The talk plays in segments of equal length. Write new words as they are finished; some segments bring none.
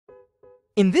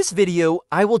In this video,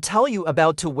 I will tell you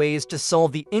about 2 ways to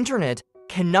solve the internet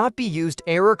cannot be used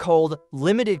error called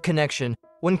limited connection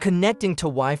when connecting to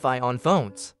Wi-Fi on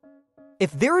phones.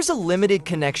 If there is a limited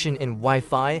connection in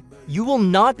Wi-Fi, you will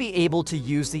not be able to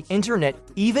use the internet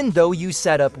even though you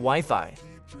set up Wi-Fi.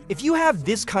 If you have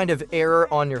this kind of error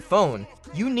on your phone,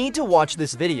 you need to watch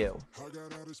this video.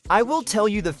 I will tell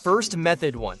you the first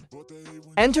method. 1.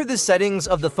 Enter the settings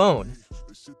of the phone.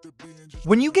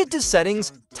 When you get to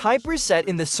settings, type reset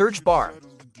in the search bar.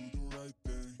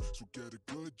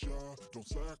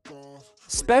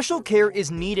 Special care is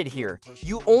needed here.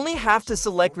 You only have to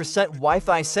select reset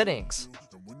Wi-Fi settings.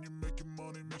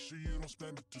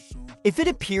 If it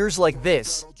appears like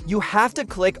this, you have to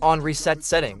click on reset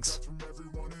settings.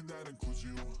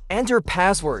 Enter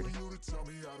password.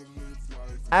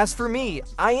 As for me,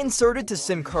 I inserted 2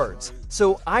 SIM cards,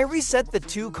 so I reset the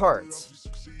 2 cards.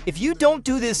 If you don't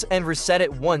do this and reset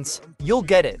it once, you'll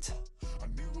get it.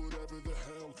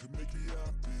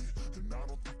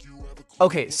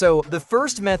 Okay, so the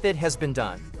first method has been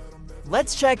done.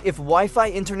 Let's check if Wi-Fi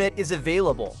internet is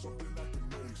available.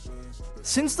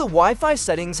 Since the Wi-Fi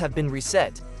settings have been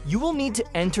reset, you will need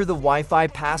to enter the Wi-Fi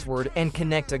password and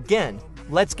connect again.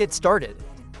 Let's get started.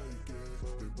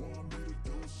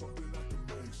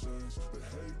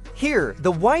 Here,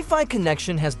 the Wi-Fi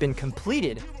connection has been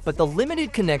completed, but the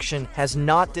limited connection has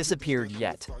not disappeared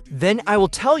yet. Then I will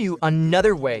tell you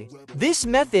another way. This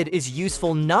method is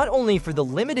useful not only for the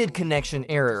limited connection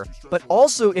error, but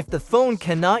also if the phone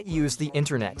cannot use the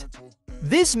internet.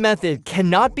 This method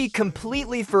cannot be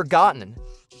completely forgotten.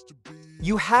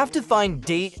 You have to find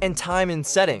date and time in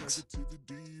settings.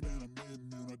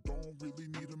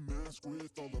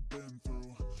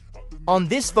 On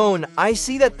this phone, I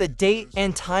see that the date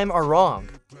and time are wrong.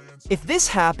 If this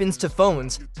happens to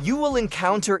phones, you will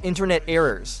encounter internet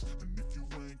errors.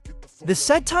 The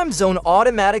Set Time Zone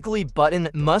automatically button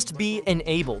must be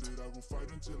enabled.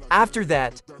 After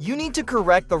that, you need to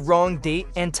correct the wrong date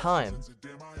and time.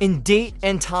 In date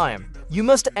and time, you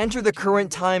must enter the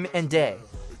current time and day.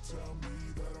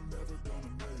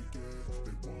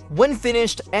 When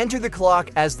finished, enter the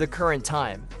clock as the current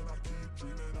time.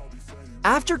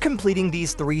 After completing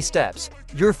these 3 steps,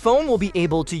 your phone will be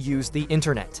able to use the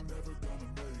internet.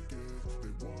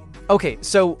 Okay,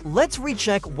 so let's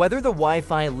recheck whether the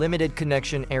Wi-Fi limited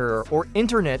connection error or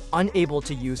internet unable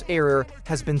to use error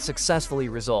has been successfully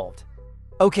resolved.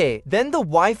 Okay, then the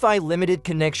Wi-Fi limited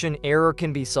connection error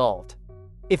can be solved.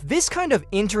 If this kind of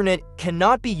internet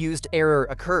cannot be used error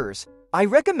occurs, I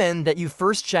recommend that you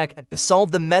first check to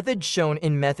solve the method shown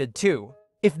in method 2.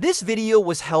 If this video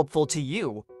was helpful to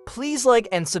you, please like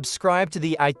and subscribe to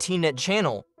the ITNet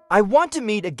channel. I want to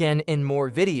meet again in more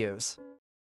videos.